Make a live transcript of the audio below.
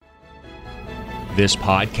This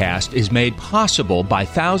podcast is made possible by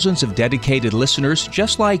thousands of dedicated listeners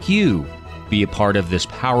just like you. Be a part of this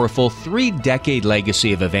powerful 3-decade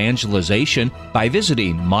legacy of evangelization by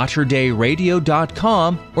visiting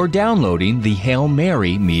materdeiradio.com or downloading the Hail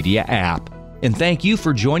Mary Media app. And thank you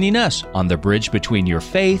for joining us on the bridge between your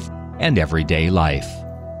faith and everyday life.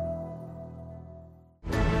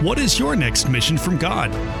 What is your next mission from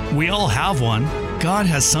God? We all have one. God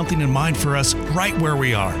has something in mind for us right where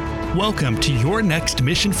we are. Welcome to Your Next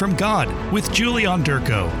Mission from God with Julie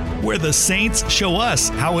Onderko, where the saints show us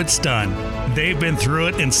how it's done. They've been through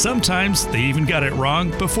it, and sometimes they even got it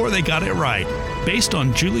wrong before they got it right. Based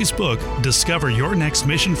on Julie's book, Discover Your Next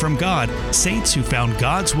Mission from God, Saints Who Found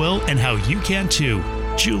God's Will and How You Can Too.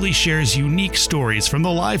 Julie shares unique stories from the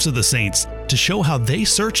lives of the saints to show how they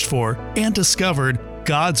searched for and discovered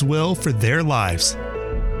God's will for their lives.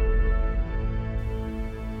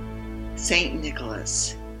 Saint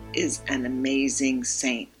Nicholas is an amazing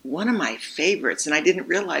saint, one of my favorites, and I didn't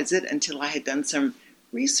realize it until I had done some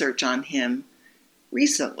research on him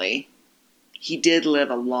recently. He did live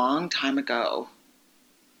a long time ago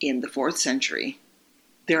in the 4th century.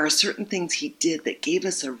 There are certain things he did that gave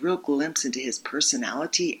us a real glimpse into his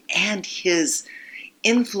personality and his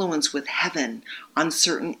influence with heaven on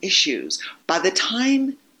certain issues. By the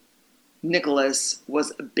time Nicholas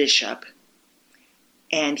was a bishop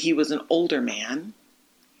and he was an older man,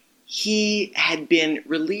 he had been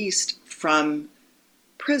released from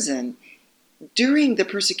prison during the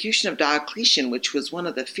persecution of Diocletian, which was one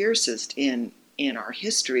of the fiercest in our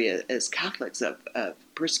history as Catholics of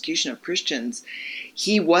persecution of Christians.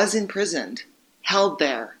 He was imprisoned, held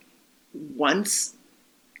there. Once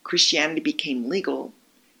Christianity became legal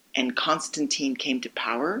and Constantine came to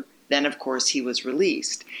power, then of course he was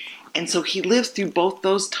released. And so he lived through both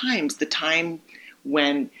those times, the time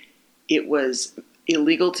when it was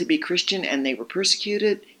illegal to be Christian and they were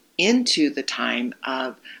persecuted, into the time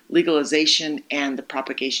of legalization and the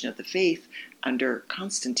propagation of the faith under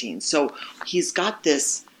Constantine. So he's got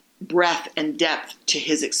this breadth and depth to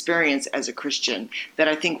his experience as a Christian that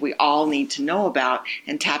I think we all need to know about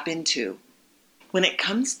and tap into. When it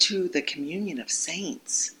comes to the communion of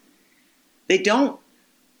saints, they don't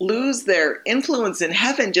lose their influence in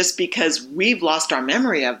heaven just because we've lost our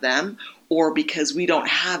memory of them or because we don't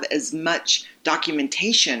have as much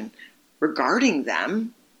documentation regarding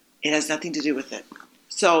them. It has nothing to do with it.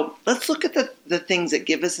 So let's look at the things that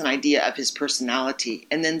give us an idea of his personality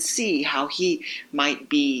and then see how he might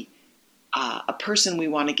be a person we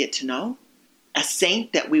want to get to know, a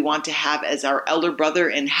saint that we want to have as our elder brother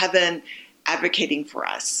in heaven advocating for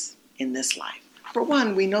us in this life. For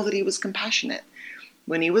one, we know that he was compassionate.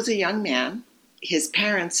 When he was a young man, his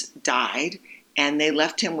parents died and they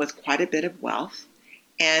left him with quite a bit of wealth.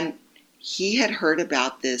 And he had heard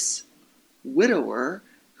about this widower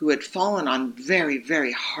who had fallen on very,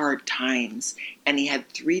 very hard times. And he had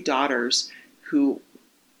 3 daughters who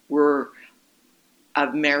were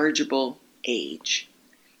of marriageable age.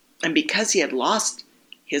 And because he had lost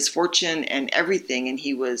his fortune and everything, and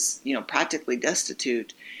he was, practically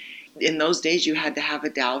destitute, in those days you had to have a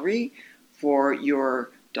dowry for your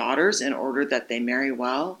daughters in order that they marry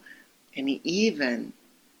well. And he even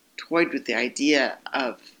toyed with the idea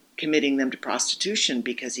of committing them to prostitution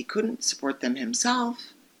because he couldn't support them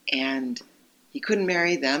himself and he couldn't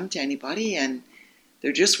marry them to anybody, and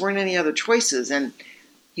there just weren't any other choices, and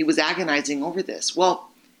he was agonizing over this. Well,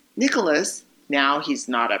 Nicholas, now he's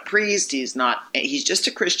not a priest, he's just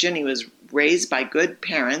a Christian. He was raised by good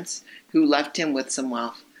parents who left him with some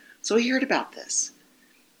wealth. So he heard about this.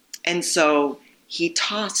 And so he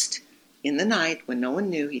tossed in the night, when no one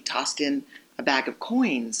knew, he tossed in a bag of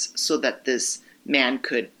coins so that this man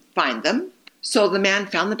could find them. So the man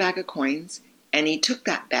found the bag of coins, and he took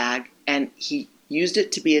that bag and he used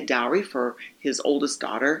it to be a dowry for his oldest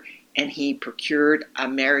daughter, and he procured a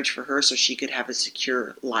marriage for her so she could have a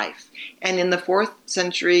secure life. And in the 4th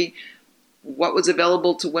century, what was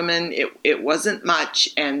available to women, it wasn't much,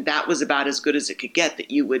 and that was about as good as it could get,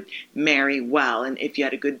 that you would marry well. And if you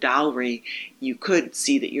had a good dowry, you could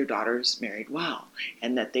see that your daughters married well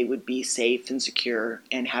and that they would be safe and secure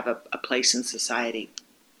and have a place in society.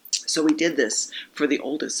 So we did this for the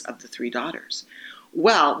oldest of the 3 daughters.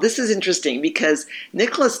 Well, this is interesting because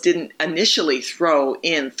Nicholas didn't initially throw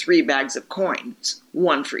in 3 bags of coins,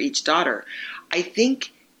 1 for each daughter. I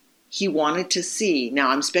think he wanted to see, now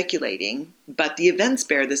I'm speculating, but the events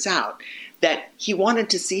bear this out, that he wanted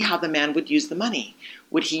to see how the man would use the money.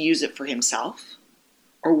 Would he use it for himself?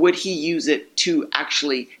 Or would he use it to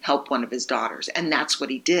actually help one of his daughters? And that's what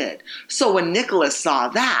he did. So when Nicholas saw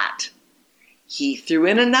that, he threw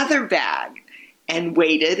in another bag and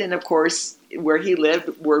waited. And of course, where he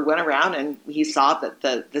lived, word went around, and he saw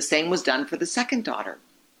that the same was done for the second daughter.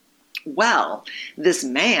 Well, this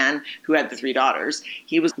man who had the 3 daughters,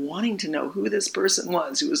 he was wanting to know who this person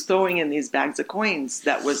was who was throwing in these bags of coins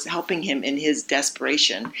that was helping him in his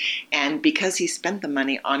desperation. And because he spent the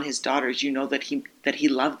money on his daughters, you know that he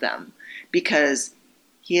loved them, because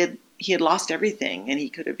he had lost everything, and he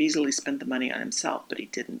could have easily spent the money on himself, but he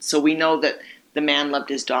didn't. So we know that the man loved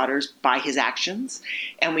his daughters by his actions,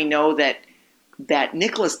 and we know that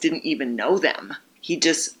Nicholas didn't even know them. He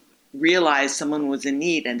just realized someone was in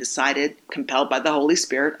need and decided, compelled by the Holy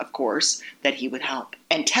Spirit, of course, that he would help,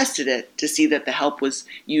 and tested it to see that the help was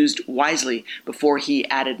used wisely before he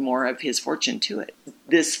added more of his fortune to it.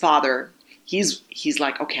 This father, he's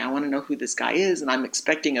like, okay, I want to know who this guy is, and I'm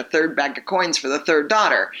expecting a 3rd bag of coins for the 3rd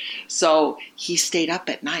daughter. So he stayed up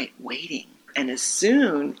at night waiting. And as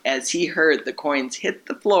soon as he heard the coins hit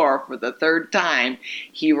the floor for the 3rd time,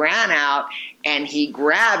 he ran out and he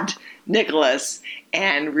grabbed Nicholas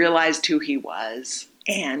and realized who he was.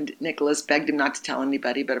 And Nicholas begged him not to tell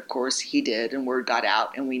anybody, but of course he did, and word got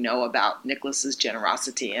out, and we know about Nicholas's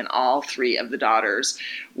generosity, and all 3 of the daughters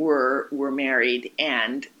were married,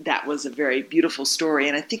 and that was a very beautiful story.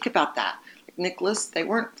 And I think about that. Like Nicholas, they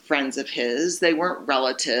weren't friends of his, they weren't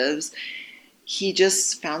relatives. He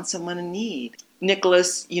just found someone in need.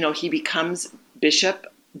 Nicholas, he becomes bishop.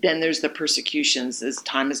 Then there's the persecutions. As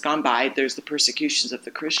time has gone by, there's the persecutions of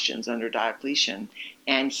the Christians under Diocletian,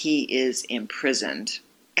 and he is imprisoned.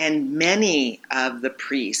 And many of the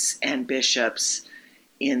priests and bishops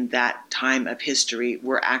in that time of history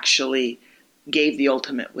gave the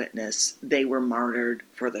ultimate witness. They were martyred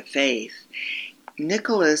for the faith.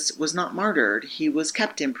 Nicholas was not martyred. He was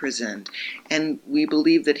kept imprisoned, and we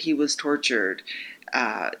believe that he was tortured.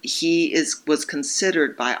 He was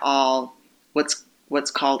considered by all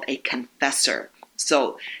what's called a confessor.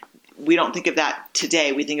 So we don't think of that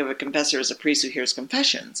today. We think of a confessor as a priest who hears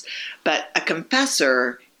confessions. But a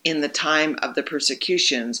confessor in the time of the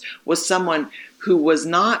persecutions was someone who was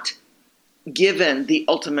not given the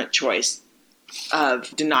ultimate choice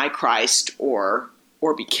of deny Christ or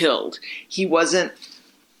be killed.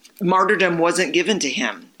 Martyrdom wasn't given to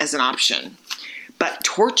him as an option, but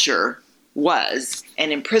torture was,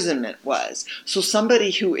 and imprisonment was. So somebody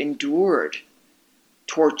who endured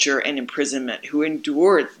torture and imprisonment, who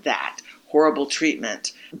endured that horrible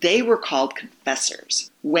treatment, they were called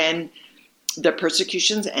confessors. When the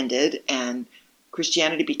persecutions ended and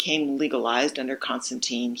Christianity became legalized under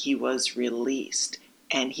Constantine, he was released,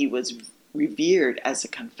 and he was revered as a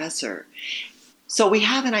confessor. So we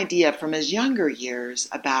have an idea from his younger years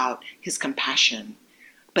about his compassion.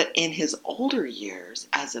 But in his older years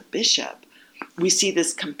as a bishop, we see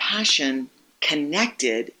this compassion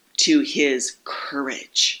connected to his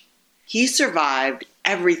courage. He survived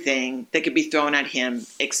everything that could be thrown at him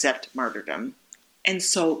except martyrdom. And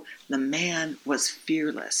so the man was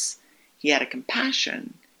fearless. He had a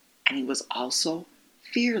compassion, and he was also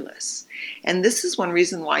fearless. And this is one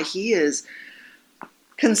reason why he is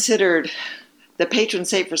considered the patron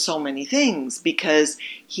saint for so many things, because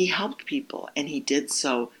he helped people, and he did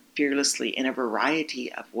so fearlessly in a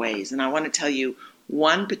variety of ways. And I want to tell you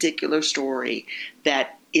one particular story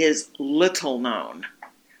that is little known,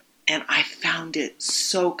 and I found it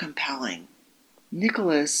so compelling.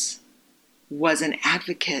 Nicholas was an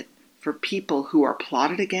advocate for people who are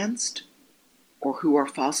plotted against or who are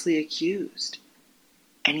falsely accused,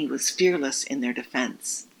 and he was fearless in their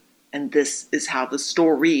defense. And this is how the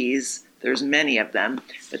stories, there's many of them,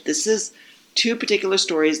 but this is 2 particular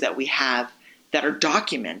stories that we have that are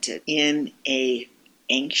documented in an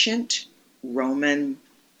ancient Roman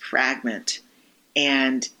fragment.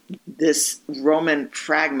 And this Roman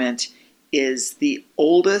fragment is the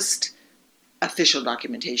oldest official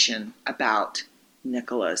documentation about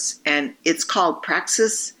Nicholas. And it's called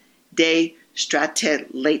Praxis de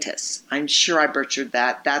Stratelatus. I'm sure I butchered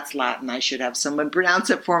that. That's Latin. I should have someone pronounce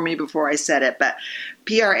it for me before I said it. But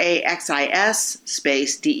Praxis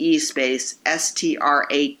space DE space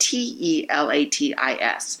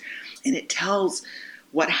Stratelatis. And it tells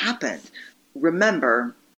what happened.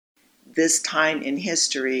 Remember, this time in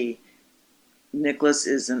history, Nicholas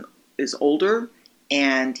is older,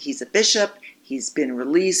 and he's a bishop. He's been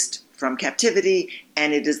released from captivity,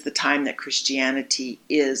 and it is the time that Christianity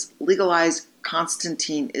is legalized.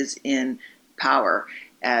 Constantine is in power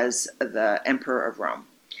as the emperor of Rome.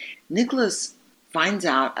 Nicholas finds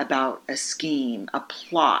out about a scheme, a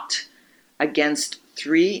plot against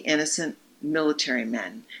 3 innocent military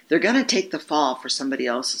men. They're going to take the fall for somebody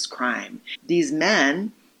else's crime. These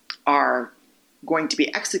men are going to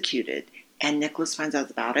be executed, and Nicholas finds out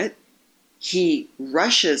about it, he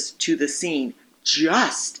rushes to the scene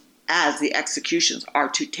just as the executions are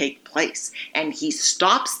to take place. And he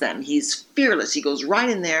stops them. He's fearless. He goes right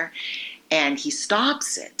in there and he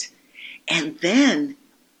stops it. And then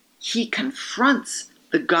he confronts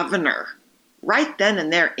the governor right then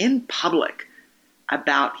and there in public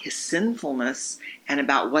about his sinfulness and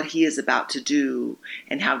about what he is about to do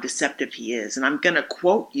and how deceptive he is. And I'm going to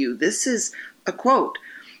quote you. This is a quote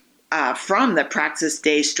from the Praxis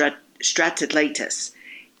Dei Stratilatus.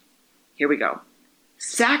 Here we go.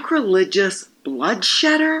 Sacrilegious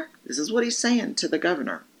bloodshedder? This is what he's saying to the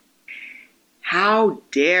governor. How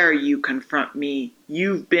dare you confront me?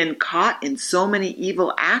 You've been caught in so many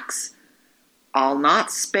evil acts. I'll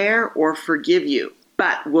not spare or forgive you,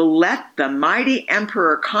 but will let the mighty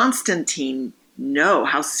Emperor Constantine know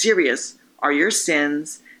how serious are your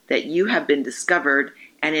sins, that you have been discovered,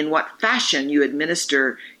 and in what fashion you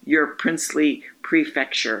administer your princely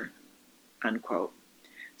prefecture, unquote.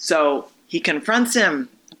 So he confronts him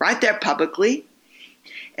right there publicly.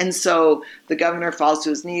 And so the governor falls to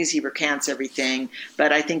his knees. He recants everything,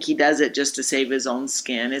 but I think he does it just to save his own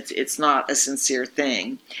skin. It's not a sincere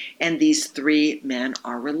thing. And these three men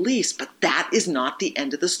are released, but that is not the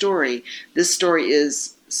end of the story. This story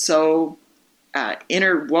is so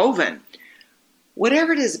interwoven.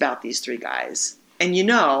 Whatever it is about these three guys, and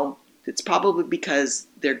it's probably because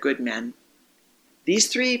they're good men. These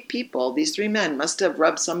three men must have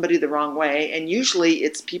rubbed somebody the wrong way, and usually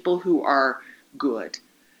it's people who are good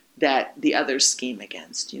that the others scheme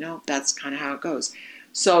against. That's kind of how it goes.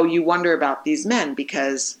 So you wonder about these men,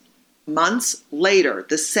 because months later,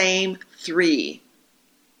 the same three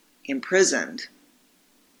imprisoned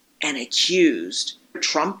and accused,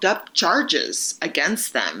 trumped up charges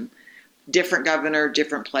against them, different governor,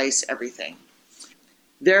 different place, everything.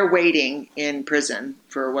 They're waiting in prison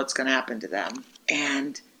for what's going to happen to them.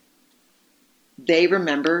 And they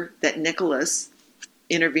remember that Nicholas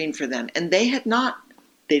intervened for them. And they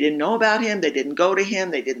didn't know about him. They didn't go to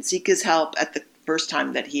him. They didn't seek his help at the first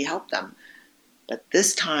time that he helped them. But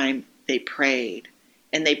this time they prayed.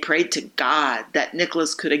 And they prayed to God that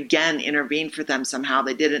Nicholas could again intervene for them somehow.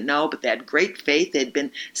 They didn't know, but they had great faith. They had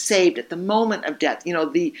been saved at the moment of death.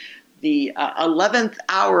 The 11th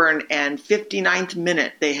hour and 59th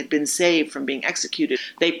minute, they had been saved from being executed.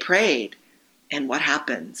 They prayed. And what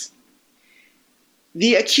happens?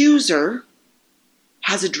 The accuser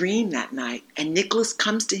has a dream that night, and Nicholas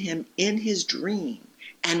comes to him in his dream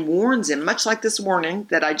and warns him, much like this warning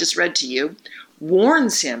that I just read to you,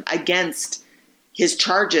 warns him against his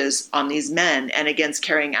charges on these men and against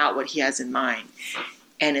carrying out what he has in mind.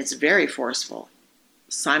 And it's very forceful.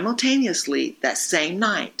 Simultaneously, that same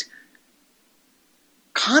night,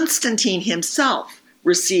 Constantine himself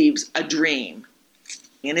receives a dream,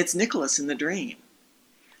 and it's Nicholas in the dream.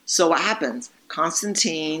 So what happens?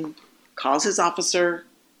 Constantine calls his officer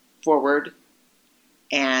forward,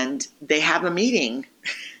 and they have a meeting,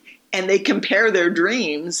 and they compare their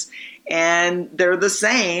dreams, and they're the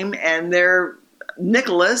same, and they're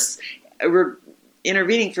Nicholas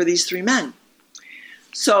intervening for these three men.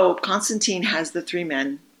 So Constantine has the three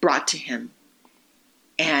men brought to him.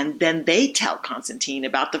 And then they tell Constantine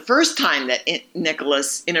about the first time that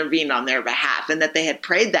Nicholas intervened on their behalf, and that they had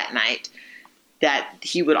prayed that night that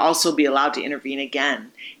he would also be allowed to intervene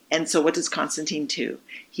again. And so what does Constantine do?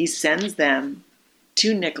 He sends them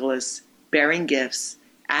to Nicholas bearing gifts,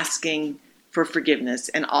 asking for forgiveness,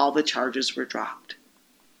 and all the charges were dropped.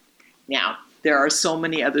 Now, there are so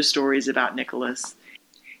many other stories about Nicholas.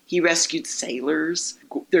 He rescued sailors.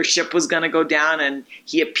 Their ship was going to go down, and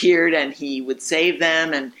he appeared and he would save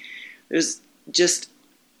them. And there's just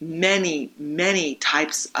many, many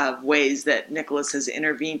types of ways that Nicholas has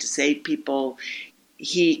intervened to save people.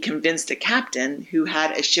 He convinced a captain who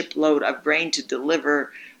had a shipload of grain to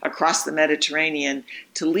deliver across the Mediterranean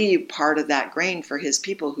to leave part of that grain for his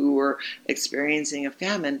people who were experiencing a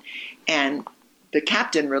famine. And the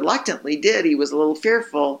captain reluctantly did. He was a little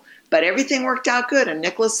fearful. But everything worked out good. And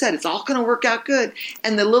Nicholas said, it's all going to work out good.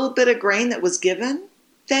 And the little bit of grain that was given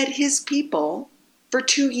fed his people for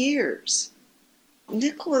 2 years.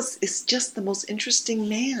 Nicholas is just the most interesting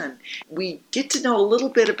man. We get to know a little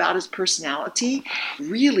bit about his personality.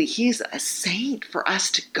 Really, he's a saint for us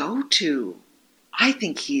to go to. I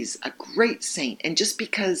think he's a great saint. And just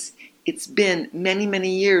because it's been many,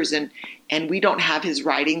 many years and we don't have his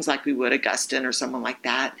writings like we would Augustine or someone like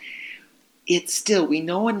that, it's still, we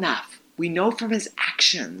know enough. We know from his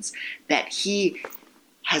actions that he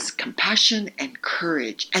has compassion and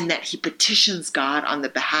courage, and that he petitions God on the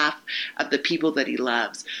behalf of the people that he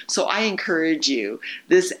loves. So I encourage you,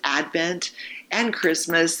 this Advent and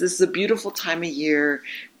Christmas, this is a beautiful time of year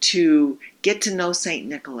to Get to know St.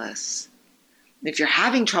 Nicholas. If you're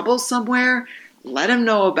having trouble somewhere, let him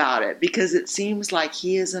know about it, because it seems like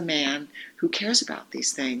he is a man who cares about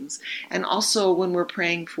these things. And also when we're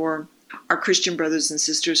praying for our Christian brothers and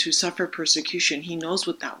sisters who suffer persecution, he knows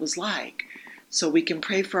what that was like. So we can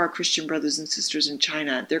pray for our Christian brothers and sisters in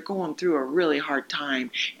China. They're going through a really hard time.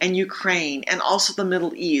 And Ukraine, and also the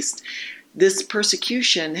Middle East. This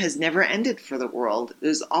persecution has never ended for the world.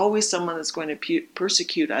 There's always someone that's going to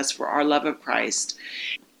persecute us for our love of Christ.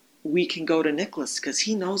 We can go to Nicholas because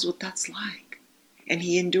he knows what that's like. And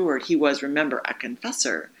he endured. He was, remember, a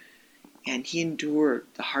confessor. And he endured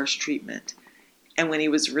the harsh treatment. And when he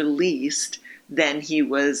was released, then he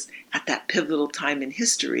was at that pivotal time in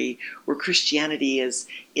history where Christianity is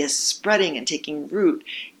spreading and taking root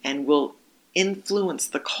and will influence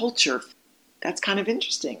the culture. That's kind of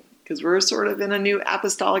interesting because we're sort of in a new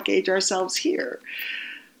apostolic age ourselves here.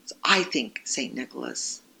 So I think St.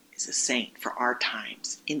 Nicholas is a saint for our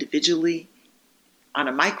times, individually, on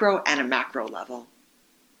a micro and a macro level.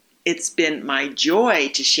 It's been my joy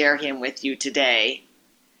to share him with you today.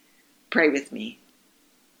 Pray with me.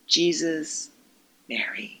 Jesus,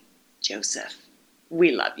 Mary, Joseph,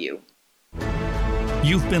 we love you.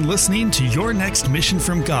 You've been listening to Your Next Mission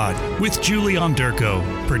from God with Julie Onderko,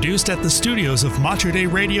 produced at the studios of Mater Dei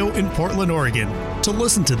Radio in Portland, Oregon. To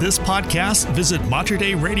listen to this podcast, visit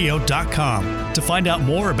materdeiradio.com. To find out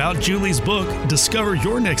more about Julie's book, Discover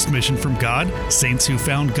Your Next Mission from God, Saints Who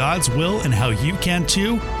Found God's Will and How You Can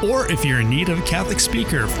Too, or if you're in need of a Catholic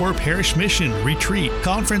speaker for a parish mission, retreat,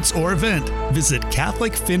 conference, or event, visit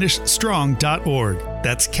CatholicFinishedStrong.org.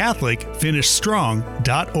 That's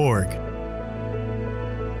CatholicFinishedStrong.org.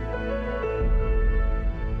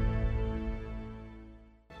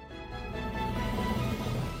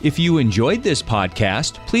 If you enjoyed this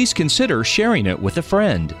podcast, please consider sharing it with a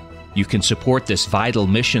friend. You can support this vital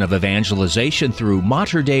mission of evangelization through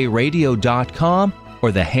materdeiradio.com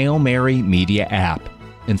or the Hail Mary Media app.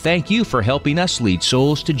 And thank you for helping us lead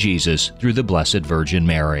souls to Jesus through the Blessed Virgin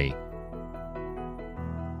Mary.